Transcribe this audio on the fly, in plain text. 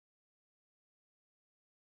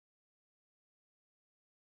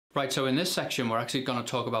Right, so in this section, we're actually going to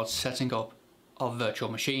talk about setting up of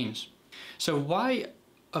virtual machines. So why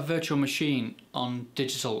a virtual machine on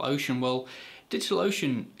DigitalOcean? Well,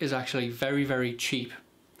 DigitalOcean is actually very, very cheap.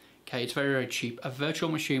 Okay, it's very, very cheap. A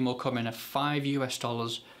virtual machine will come in at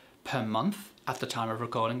 $5 per month at the time of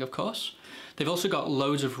recording, of course. They've also got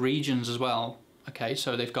loads of regions as well. Okay,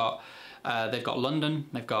 so they've got London,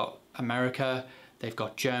 they've got America, they've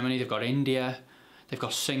got Germany, they've got India, they've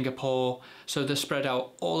got Singapore. So they're spread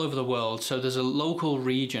out all over the world. So there's a local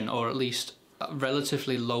region, or at least a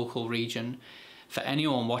relatively local region, for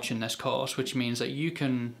anyone watching this course, which means that you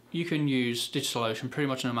can use DigitalOcean pretty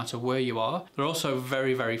much no matter where you are. They're also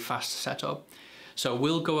very, very fast to set up. So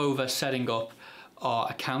we'll go over setting up our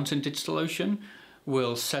account in DigitalOcean.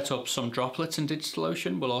 We'll set up some droplets in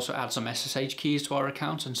DigitalOcean. We'll also add some SSH keys to our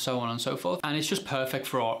account and so on and so forth. And it's just perfect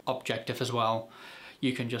for our objective as well.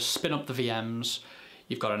 You can just spin up the VMs.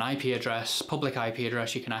 You've got an IP address, public IP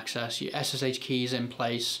address you can access, your SSH keys in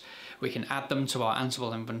place. We can add them to our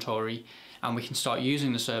Ansible inventory, and we can start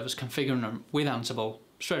using the servers, configuring them with Ansible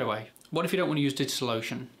straight away. What if you don't want to use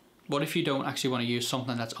DigitalOcean? What if you don't actually want to use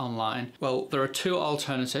something that's online? Well, there are two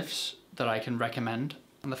alternatives that I can recommend.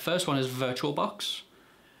 And the first one is VirtualBox.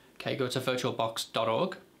 Okay, go to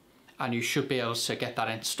virtualbox.org and you should be able to get that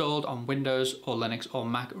installed on Windows or Linux or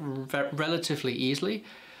Mac relatively easily.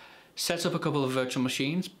 Set up a couple of virtual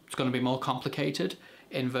machines. It's going to be more complicated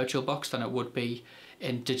in VirtualBox than it would be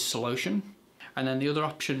in DigitalOcean. And then the other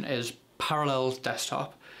option is Parallels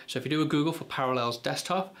Desktop. So if you do a Google for Parallels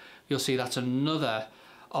Desktop, you'll see that's another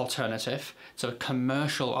alternative. It's a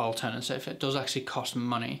commercial alternative. It does actually cost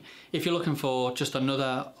money. If you're looking for just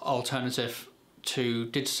another alternative to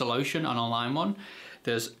DigitalOcean, an online one,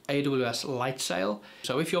 there's AWS Lightsail.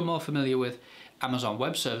 So if you're more familiar with Amazon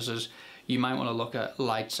Web Services, you might want to look at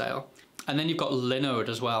Lightsail. And then you've got Linode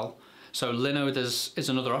as well. So Linode is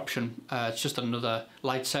another option. It's just another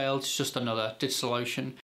Lightsail, it's just another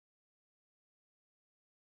DigitalOcean.